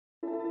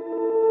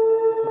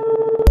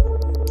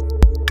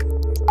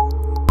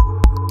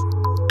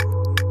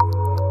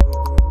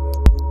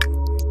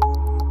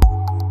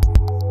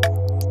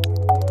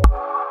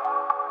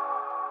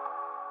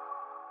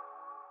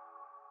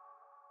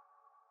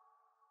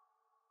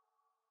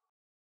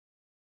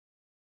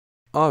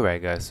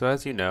Alright guys, so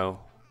as you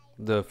know,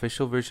 the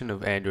official version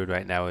of Android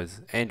right now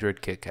is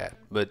Android KitKat,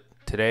 but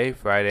today,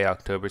 Friday,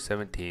 October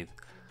 17th,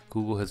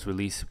 Google has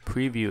released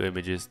preview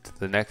images to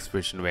the next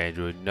version of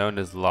Android known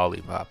as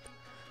Lollipop.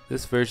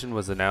 This version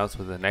was announced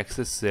with the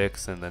Nexus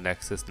 6 and the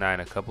Nexus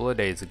 9 a couple of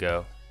days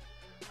ago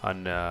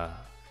on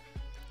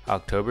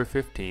October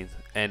 15th,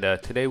 and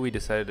today we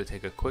decided to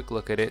take a quick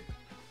look at it.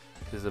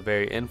 This is a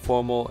very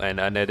informal and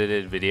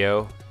unedited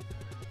video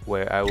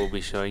where I will be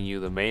showing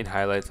you the main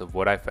highlights of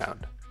what I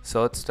found.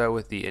 So let's start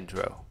with the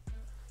intro.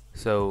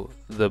 So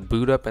the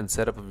boot up and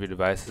setup of your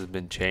device has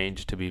been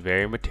changed to be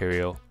very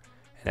material,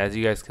 and as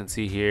you guys can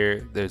see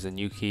here, there's a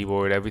new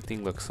keyboard.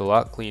 Everything looks a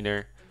lot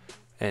cleaner,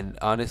 and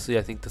honestly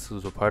I think this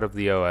was a part of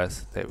the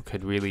OS that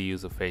could really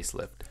use a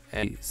facelift.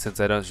 And since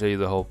I don't show you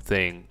the whole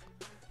thing,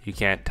 you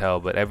can't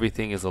tell, but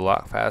everything is a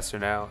lot faster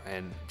now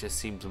and just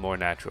seems more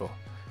natural.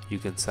 You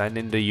can sign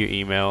into your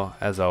email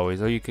as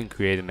always, or you can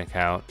create an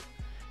account.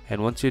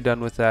 And once you're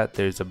done with that,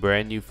 there's a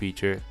brand new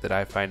feature that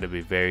I find to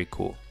be very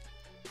cool.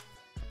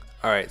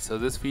 Alright, so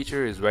this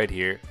feature is right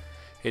here.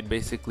 It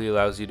basically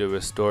allows you to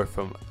restore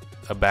from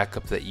a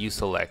backup that you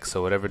select,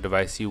 so whatever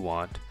device you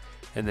want.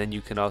 And then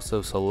you can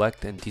also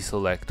select and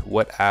deselect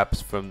what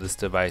apps from this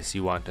device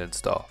you want to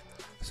install.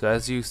 So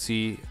as you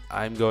see,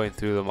 I'm going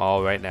through them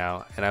all right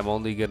now, and I'm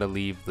only going to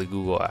leave the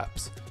Google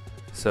apps.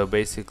 So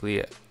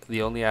basically,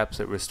 the only apps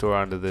that restore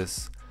onto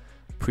this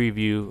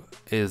preview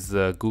is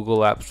the Google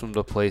apps from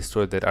the Play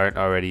Store that aren't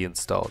already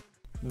installed.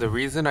 The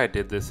reason I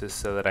did this is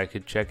so that I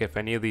could check if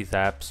any of these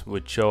apps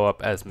would show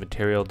up as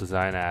material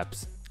design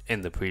apps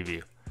in the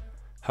preview.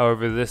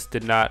 However, this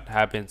did not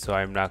happen, so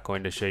I'm not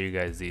going to show you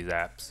guys these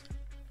apps.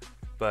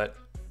 But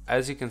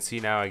as you can see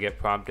now, I get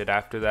prompted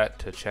after that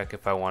to check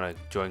if I want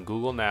to join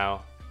Google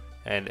Now,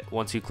 and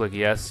once you click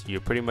yes,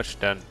 you're pretty much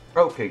done.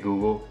 Okay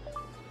Google,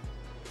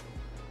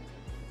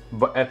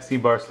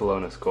 FC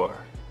Barcelona score.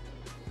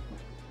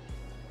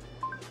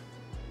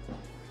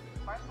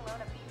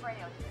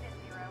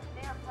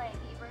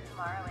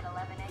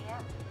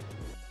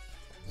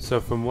 So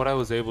from what I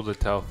was able to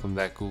tell from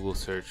that Google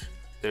search,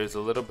 there's a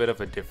little bit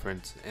of a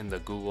difference in the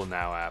Google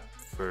Now app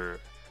for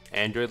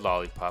Android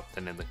Lollipop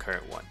than in the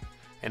current one.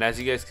 And as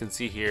you guys can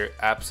see here,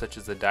 apps such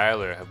as the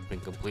dialer have been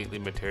completely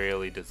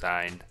materially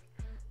designed,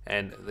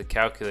 and the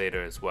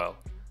calculator as well.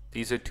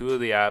 These are two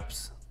of the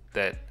apps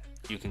that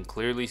you can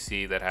clearly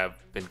see that have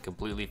been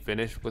completely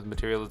finished with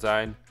material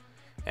design.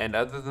 And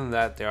other than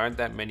that, there aren't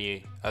that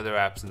many other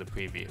apps in the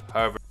preview.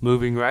 However,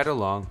 moving right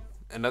along,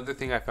 another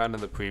thing I found in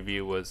the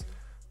preview was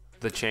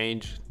the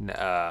change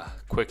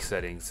quick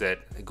settings that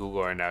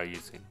Google are now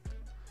using.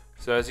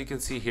 So as you can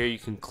see here, you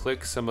can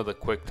click some of the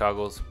quick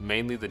toggles.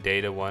 Mainly the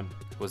data one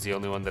was the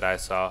only one that I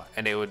saw,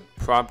 and it would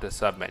prompt a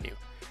submenu.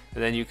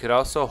 And then you could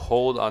also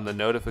hold on the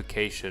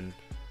notification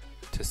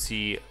to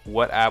see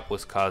what app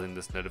was causing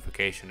this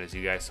notification, as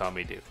you guys saw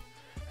me do.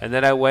 And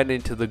then I went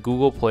into the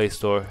Google Play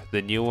Store,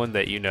 the new one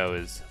that you know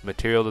is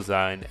material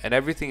design, and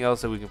everything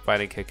else that we can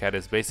find in KitKat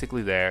is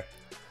basically there,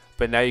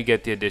 but now you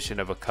get the addition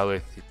of a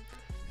color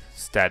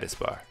status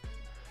bar.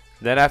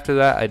 Then after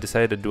that, I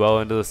decided to dwell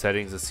into the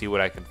settings to see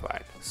what I can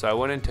find. So I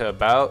went into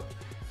About,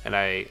 and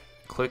I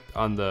clicked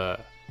on the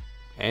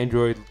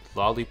Android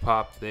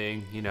Lollipop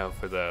thing, you know,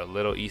 for the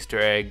little Easter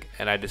egg,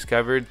 and I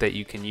discovered that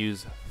you can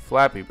use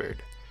Flappy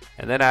Bird.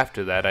 And then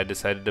after that, I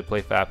decided to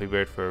play Flappy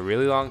Bird for a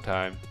really long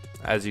time,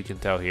 as you can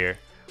tell here,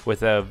 with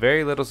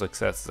very little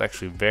success. It's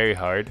actually very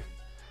hard.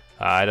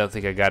 I don't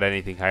think I got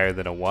anything higher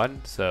than a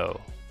 1,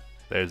 so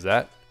there's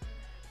that.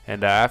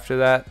 And after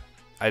that,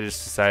 I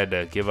just decided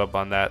to give up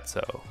on that,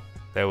 so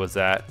there was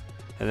that.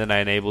 And then I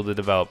enabled the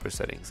developer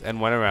settings and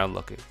went around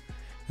looking.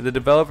 In the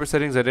developer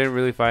settings, I didn't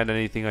really find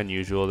anything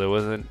unusual. There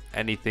wasn't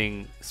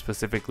anything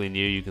specifically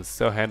new. You can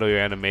still handle your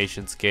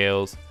animation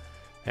scales.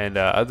 And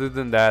other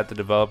than that, the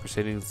developer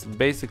settings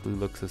basically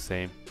looks the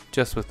same,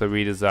 just with the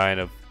redesign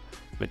of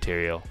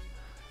material.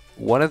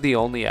 One of the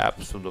only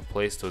apps from the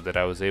Play Store that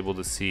I was able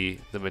to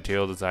see the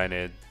material design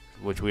in,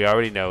 which we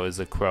already know, is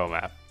the Chrome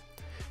app.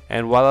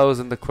 And while I was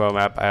in the Chrome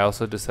app, I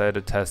also decided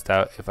to test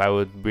out if I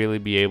would really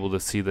be able to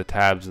see the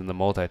tabs in the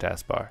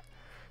multitask bar.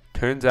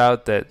 Turns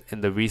out that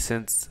in the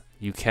recents,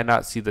 you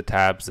cannot see the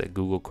tabs that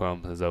Google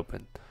Chrome has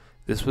opened.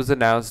 This was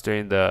announced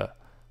during the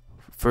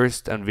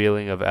first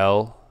unveiling of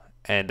L,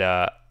 and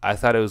I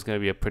thought it was going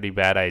to be a pretty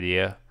bad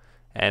idea.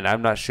 And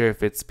I'm not sure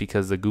if it's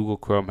because the Google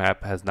Chrome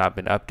app has not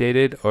been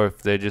updated, or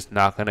if they're just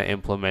not going to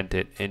implement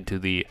it into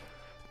the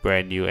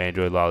brand new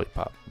Android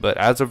Lollipop. But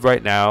as of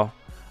right now,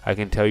 I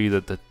can tell you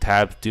that the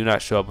tabs do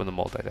not show up in the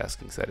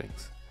multitasking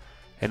settings.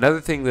 Another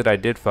thing that I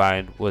did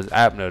find was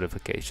app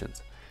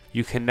notifications.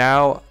 You can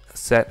now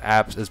set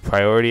apps as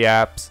priority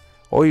apps,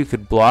 or you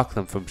could block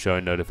them from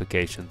showing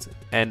notifications.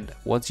 And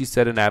once you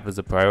set an app as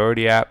a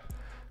priority app,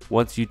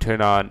 once you turn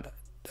on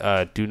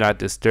Do Not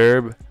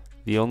Disturb,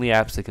 the only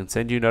apps that can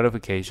send you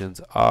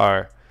notifications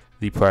are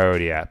the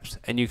priority apps.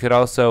 And you could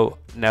also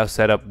now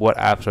set up what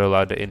apps are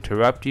allowed to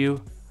interrupt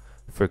you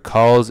for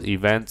calls,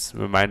 events,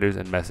 reminders,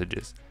 and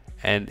messages.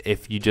 And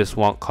if you just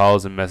want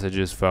calls and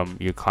messages from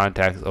your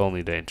contacts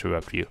only to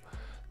interrupt you,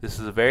 This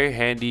is a very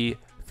handy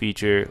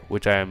feature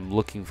which I am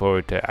looking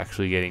forward to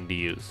actually getting to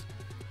use.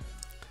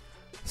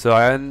 So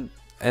I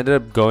ended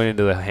up going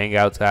into the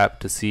Hangouts app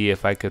to see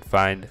if I could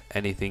find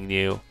anything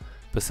new.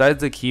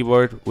 Besides the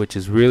keyboard, which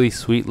is really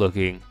sweet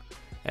looking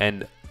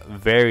and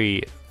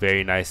very,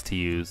 very nice to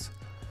use,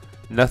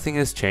 nothing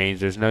has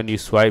changed. There's no new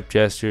swipe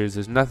gestures.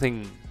 There's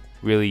nothing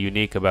really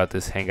unique about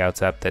this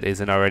Hangouts app that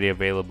isn't already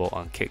available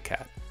on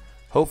KitKat.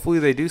 Hopefully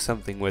they do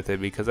something with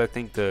it, because I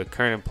think the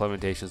current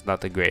implementation is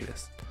not the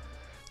greatest.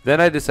 Then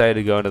I decided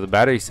to go into the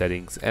battery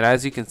settings, and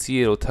as you can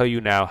see, it'll tell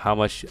you now how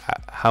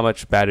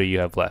much battery you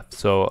have left.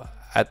 So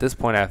at this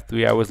point I have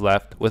 3 hours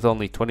left with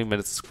only 20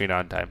 minutes of screen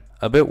on time.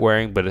 A bit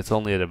worrying, but it's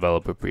only a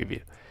developer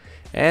preview.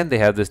 And they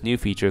have this new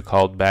feature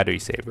called Battery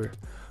Saver.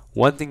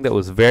 One thing that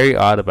was very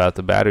odd about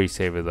the Battery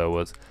Saver though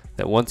was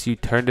that once you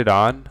turned it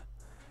on,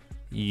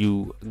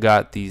 you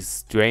got these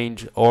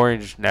strange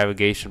orange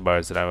navigation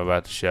bars that I'm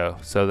about to show.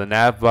 So the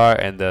nav bar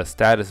and the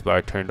status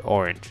bar turned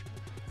orange,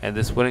 and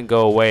this wouldn't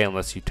go away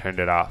unless you turned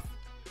it off.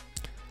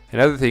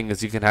 Another thing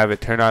is you can have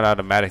it turn on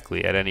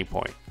automatically at any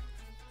point.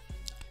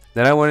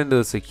 Then I went into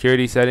the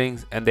security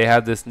settings, and they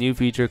have this new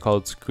feature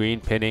called screen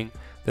pinning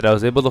that I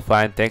was able to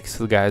find thanks to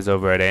the guys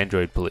over at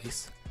Android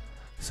Police.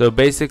 So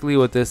basically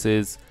what this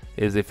is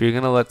if you're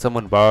going to let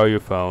someone borrow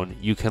your phone,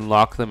 you can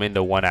lock them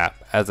into one app,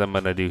 as I'm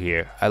going to do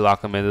here. I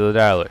lock them into the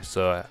dialer,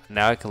 so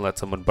now I can let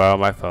someone borrow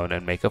my phone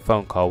and make a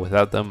phone call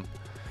without them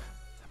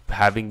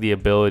having the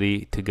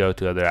ability to go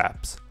to other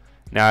apps.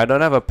 Now I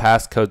don't have a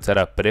passcode set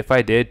up, but if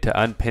I did,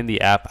 to unpin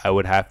the app I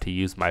would have to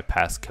use my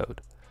passcode.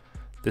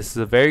 This is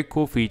a very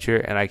cool feature,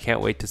 and I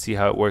can't wait to see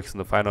how it works in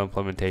the final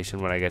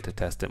implementation when I get to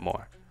test it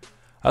more.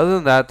 Other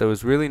than that, there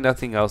was really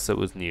nothing else that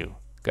was new.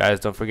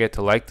 Guys, don't forget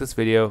to like this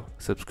video,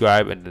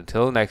 subscribe, and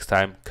until next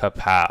time,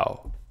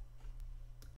 kapow!